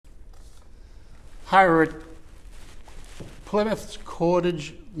Hi, Plymouth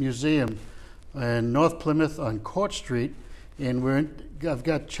Cordage Museum in North Plymouth on Court Street, and I've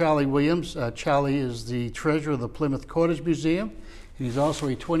got Charlie Williams. Charlie is the treasurer of the Plymouth Cordage Museum, and he's also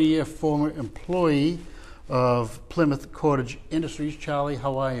a 20-year former employee of Plymouth Cordage Industries. Charlie,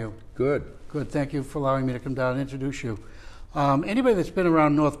 how are you? Good. Good. Thank you for allowing me to come down and introduce you. Anybody that's been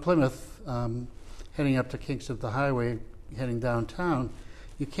around North Plymouth, heading up to Kingston the Highway, heading downtown,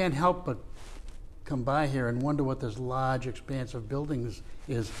 you can't help but come by here and wonder what this large expanse of buildings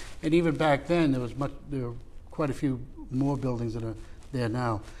is. And even back then, there were quite a few more buildings that are there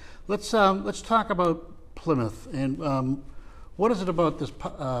now. Let's talk about Plymouth and what is it about this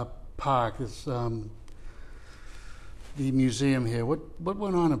park, this the museum here? What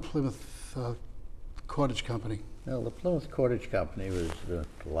went on in Plymouth Cordage Company? Well, the Plymouth Cordage Company was the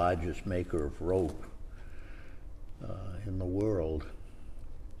largest maker of rope in the world.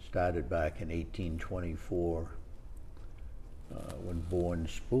 Started back in 1824 when Bourne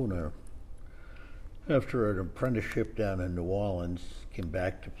Spooner, after an apprenticeship down in New Orleans, came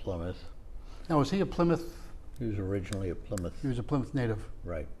back to Plymouth. Now, was he a Plymouth? He was originally a Plymouth. He was a Plymouth native.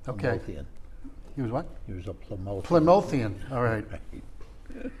 Right. Okay. Plymouthian. He was what? He was a Plymouthian. Plymouthian. All right.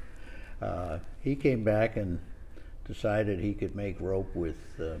 Right. He came back and decided he could make rope with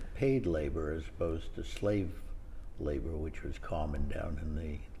paid labor as opposed to slave labor, which was common down in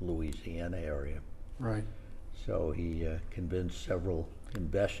the Louisiana area. Right. So he convinced several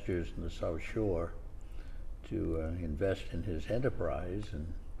investors in the South Shore to invest in his enterprise,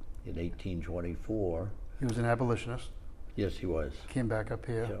 and in 1824... He was an abolitionist. Yes, he was. Came back up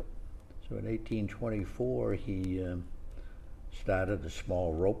here. So in 1824, he started a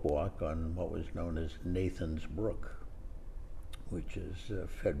small rope walk on what was known as Nathan's Brook, which is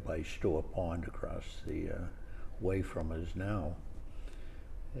fed by Store Pond across the way from us now.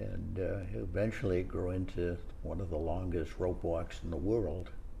 And eventually it grew into one of the longest rope walks in the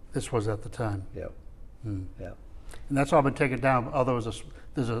world. This was at the time. Yep. Mm. Yep. And that's all been taken down, although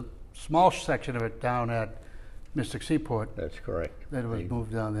there's a small section of it down at Mystic Seaport. That's correct. That was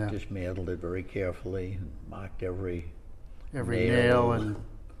moved down there. Dismantled it very carefully and marked every nail and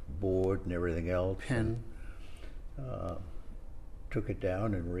board and everything else. Pin. And, took it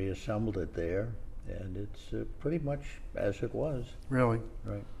down and reassembled it there, and it's pretty much as it was. Really?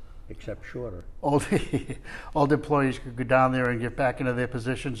 Right. Except shorter. Old employees could go down there and get back into their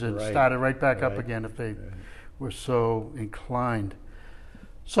positions and start it right back up again if they were so inclined.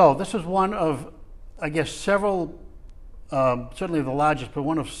 So this is one of, I guess, several, certainly the largest, but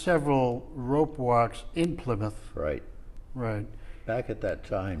one of several rope walks in Plymouth. Right. Right. Back at that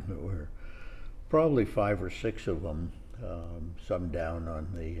time, there were probably 5 or 6 of them, some down on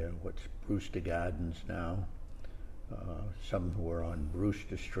the what's Brewster Gardens now. Some were on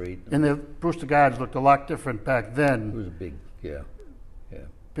Brewster Street. And the Brewster Gardens looked a lot different back then. It was a big,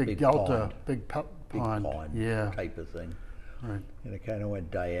 big delta, pond. big pond, Type of thing. Right. And it kind of went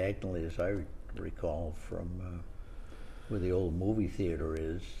diagonally, as I recall, from where the old movie theater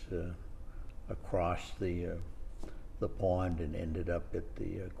is, across the pond, and ended up at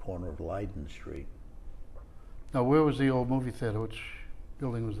the corner of Leiden Street. Now, where was the old movie theater? Which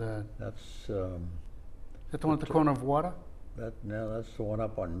building was that? That's Is that the one at the corner of Water? No, that's the one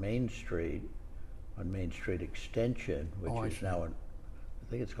up on Main Street Extension, which is now I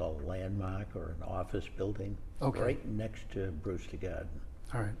think it's called a Landmark or an office building. Okay. Right next to Brewster Garden.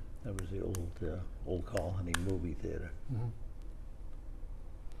 All right. That was the old Colony movie theater. Mm-hmm.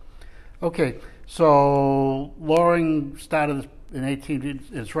 Okay, so Loring started in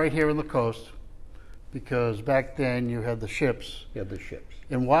it's right here in the coast, because back then you had the ships. Yeah, the ships.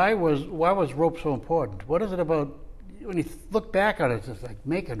 And why was rope so important? What is it about, when you look back on it, it's just like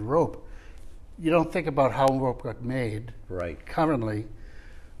making rope. You don't think about how rope got made currently,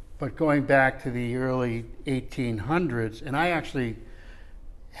 but going back to the early 1800s, and I actually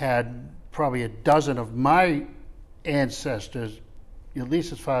had probably a dozen of my ancestors, at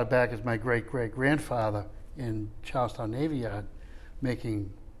least as far back as my great-great-grandfather in Charlestown Navy Yard, making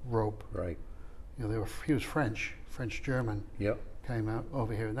rope. Right. You know, he was French-German. Yep. Came out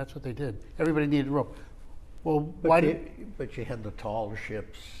over here, and that's what they did. Everybody needed rope. Well, but you had the tall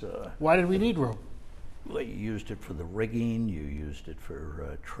ships. Why did we need rope? Well, you used it for the rigging. You used it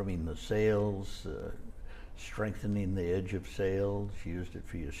for trimming the sails, strengthening the edge of sails. You used it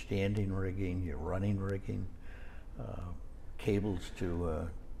for your standing rigging, your running rigging, cables to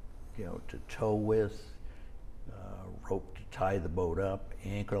tow with, rope to tie the boat up,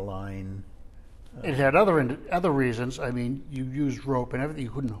 anchor line. It had other reasons. I mean, you used rope and everything. You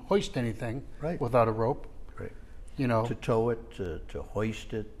couldn't hoist anything without a rope. Right. You know, to tow it, to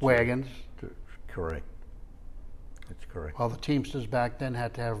hoist it. Wagons. To Correct. That's correct. All the Teamsters back then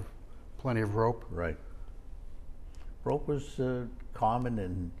had to have plenty of rope. Right. Rope was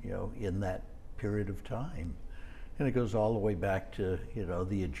common in that period of time. And it goes all the way back to,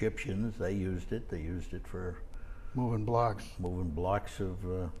 the Egyptians. They used it. They used it for moving blocks. Moving blocks of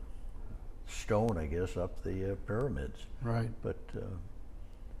stone, I guess, up the pyramids. Right. But,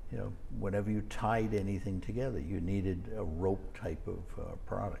 whenever you tied anything together, you needed a rope type of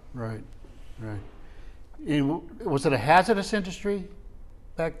product. Right, right. Was it a hazardous industry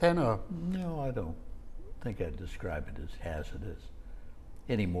back then, or? No, I don't think I'd describe it as hazardous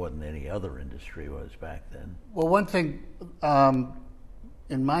any more than any other industry was back then. Well, one thing,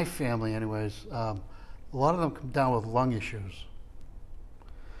 in my family anyways, a lot of them come down with lung issues.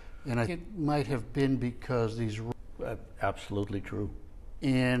 And I think it might have been because these... Absolutely true.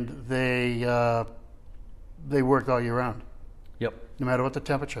 And they worked all year round. Yep. No matter what the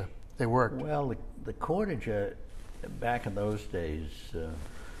temperature, they worked. Well, the cordage, back in those days,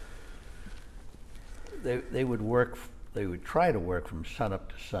 they would work. They would try to work from sun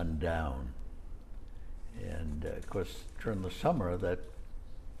up to sundown, and of course during the summer that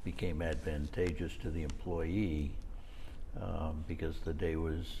became advantageous to the employee because the day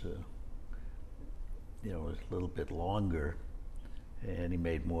was, was a little bit longer, and he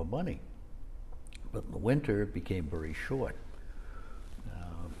made more money. But in the winter it became very short.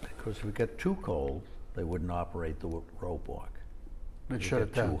 Because if it got too cold, they wouldn't operate the rope walk. They'd shut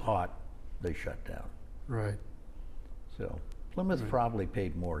it down. Too hot, they shut down. Right. So Plymouth probably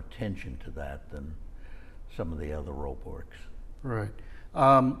paid more attention to that than some of the other rope works. Right.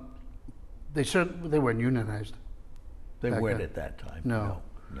 They weren't unionized. They weren't at that time. No.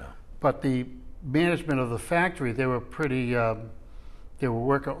 No. But the management of the factory, they were pretty. They were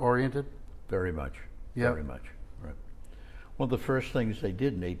worker oriented. Very much. Yep. Very much. Right. One of the first things they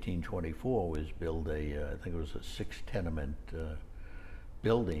did in 1824 was build I think it was a 6-tenement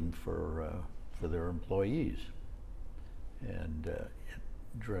building for their employees, and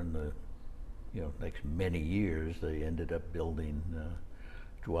during the next many years they ended up building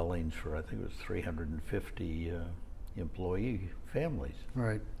dwellings for, I think it was 350 employee families.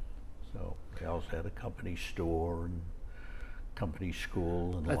 Right. So they also had a company store and company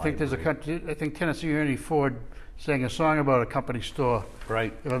school and I think there's I think Tennessee Ernie Ford sang a song about a company store.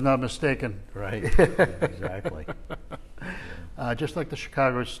 Right. If I'm not mistaken. Right. Exactly. Just like the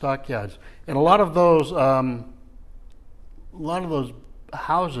Chicago stockyards, and a lot of those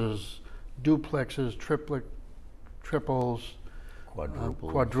houses, duplexes, triples,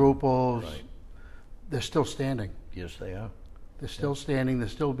 quadruples, right. They're still standing. Yes, they are. They're still standing. They're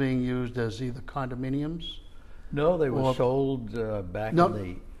still being used as either condominiums. No, they were sold back in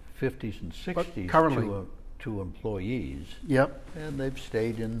the 50s and 60s to employees. Yep. And they've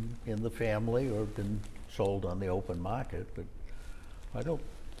stayed in the family or been sold on the open market, but I don't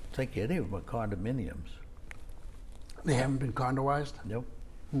think any of them are condominiums. They haven't been condoized? Nope.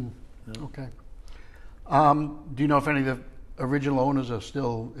 No. Okay. Do you know if any of the original owners are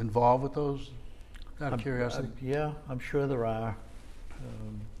still involved with those? Out of curiosity? Yeah, I'm sure there are.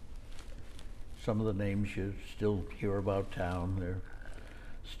 Some of the names you still hear about town, they're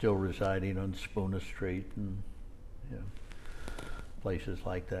still residing on Spooner Street and places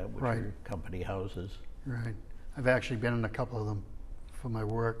like that, which are company houses. Right. I've actually been in a couple of them for my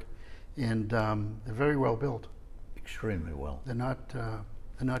work, and they're very well built. Extremely well. They're not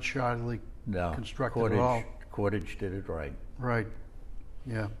shoddily constructed at all. Cordage did it right. Right.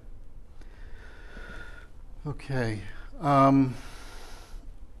 Yeah. Okay.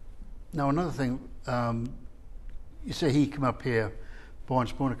 Now another thing, you say he come up here, Bourne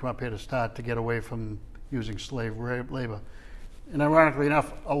Spooner come up here to get away from using slave labor. And ironically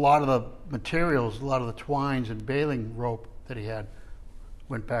enough, a lot of the materials, a lot of the twines and baling rope that he had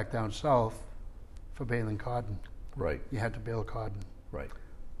went back down south for baling cotton. Right. You had to bale cotton. Right.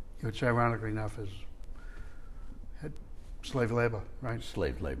 Which ironically enough is slave labor, right?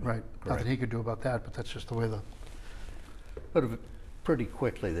 Slave labor. Right. Nothing he could do about that, but that's just the way But pretty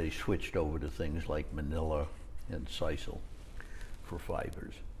quickly they switched over to things like manila and sisal for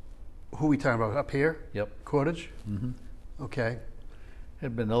fibers. Who are we talking about? Up here? Yep. Cordage? Mm-hmm. Okay.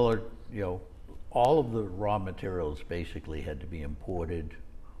 And manila, all of the raw materials basically had to be imported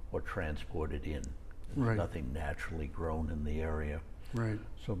or transported in. There's nothing naturally grown in the area. Right.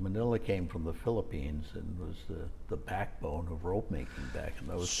 So manila came from the Philippines and was the backbone of rope making back in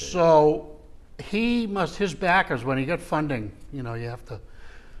those days. So his backers, when he got funding, you have to,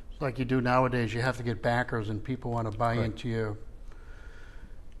 like you do nowadays, you have to get backers and people want to buy into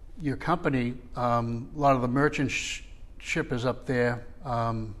your company. A lot of the merchant shippers up there,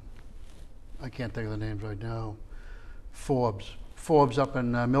 I I can't think of the names right now. Forbes up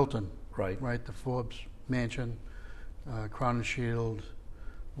in Milton. Right. Right, the Forbes Mansion, Crown and Shield,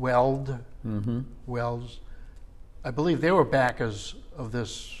 Wells. I believe they were backers of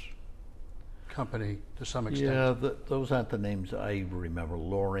this company to some extent. Yeah, those aren't the names I remember.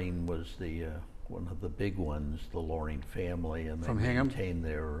 Loring was the one of the big ones, the Loring family, and they From Hingham? maintained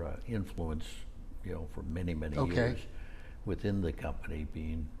their influence, for many, many Okay. years within the company,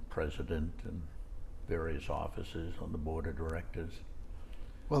 being president and various offices on the board of directors.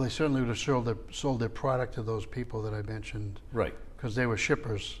 Well, they certainly would have sold their product to those people that I mentioned. Right. Because they were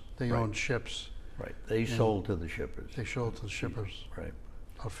shippers. They Right. owned ships. Right. They sold to the shippers. They sold to the shippers. Right.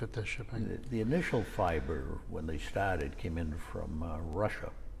 Outfit their shipping. The initial fiber, when they started, came in from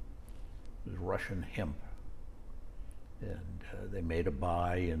Russia. It was Russian hemp. And they made a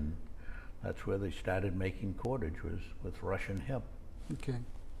buy, and that's where they started making cordage, was with Russian hemp. Okay.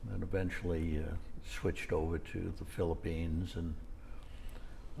 And eventually switched over to the Philippines and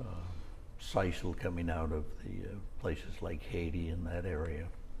sisal coming out of the places like Haiti and that area.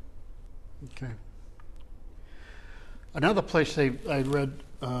 Okay. Another place I read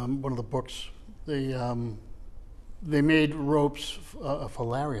one of the books. They made ropes for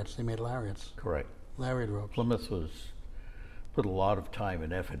lariats. They made lariats. Correct. Lariat ropes. Plymouth put a lot of time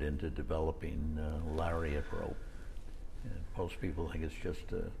and effort into developing lariat rope. And most people think it's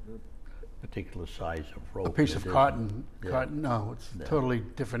just a particular size of rope. A piece of cotton. Yeah. Cotton. No, it's a totally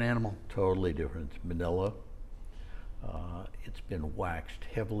different animal. Totally different. It's manila. It's been waxed,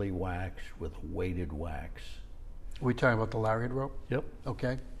 heavily waxed with weighted wax. Are we talking about the lariat rope? Yep.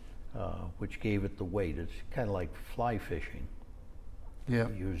 Okay. Which gave it the weight. It's kind of like fly fishing. Yeah.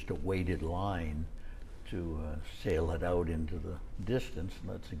 You used a weighted line to sail it out into the distance, and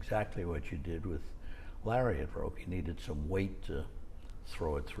that's exactly what you did with lariat rope. You needed some weight to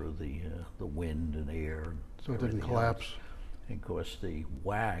throw it through the wind and air. And So it didn't everything collapse. else. And of course, the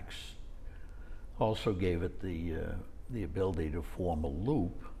wax also gave it the ability to form a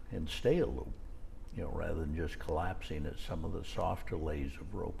loop and stay a loop, rather than just collapsing as some of the softer lays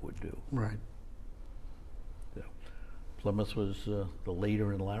of rope would do. Right. So, Plymouth was the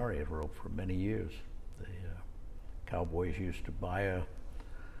leader in lariat rope for many years. The cowboys used to buy a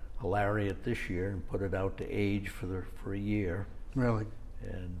lariat this year and put it out to age for a year. Really.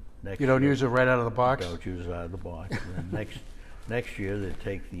 And next You don't year, use it right out of the box? Don't use it out of the box. And then next year they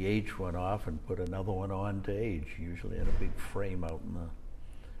take the aged one off and put another one on to age, usually in a big frame out in the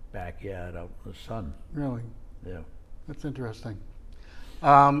backyard, out in the sun. Really? Yeah. That's interesting.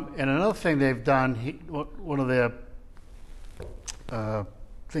 And another thing they've done, one of their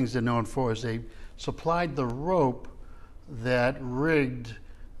things they're known for is they supplied the rope that rigged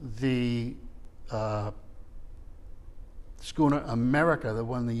the schooner America, the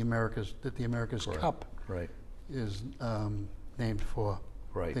one the America's Correct. Cup Right. is named for.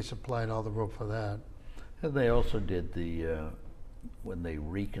 Right. They supplied all the rope for that. And they also did when they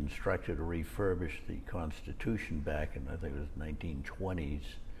reconstructed or refurbished the Constitution back in, I think it was 1920s,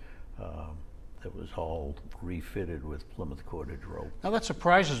 that was all refitted with Plymouth Cordage rope. Now that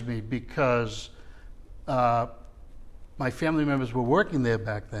surprises me because my family members were working there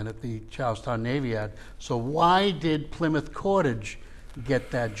back then at the Charlestown Navy Yard. So why did Plymouth Cordage get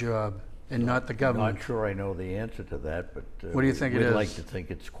that job and not the government? Not sure I know the answer to that, but what do you think it we'd is? like to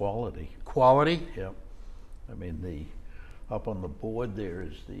think it's quality. Quality? Yep. I mean, up on the board there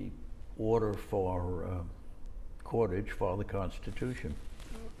is the order for cordage for the Constitution.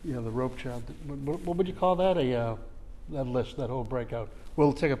 Yeah, the rope chart. What would you call that? That list, that whole breakout.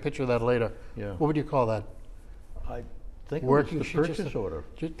 We'll take a picture of that later. Yeah. What would you call that? I think Working it was sheet, the just purchase order.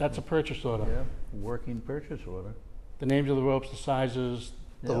 That's a purchase order. Yeah, working purchase order. The names of the ropes, the sizes,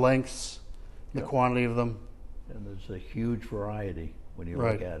 the Yeah. lengths, the Yeah. quantity of them. And there's a huge variety when you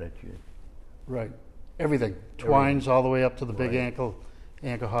Right. look at it. Right. Everything. Twines all the way up to the big Right.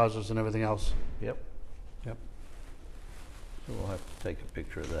 ankle hawsers and everything else. Yep. Yep. So we'll have to take a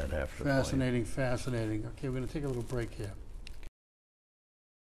picture of that after. Fascinating, fascinating. Okay, we're going to take a little break here.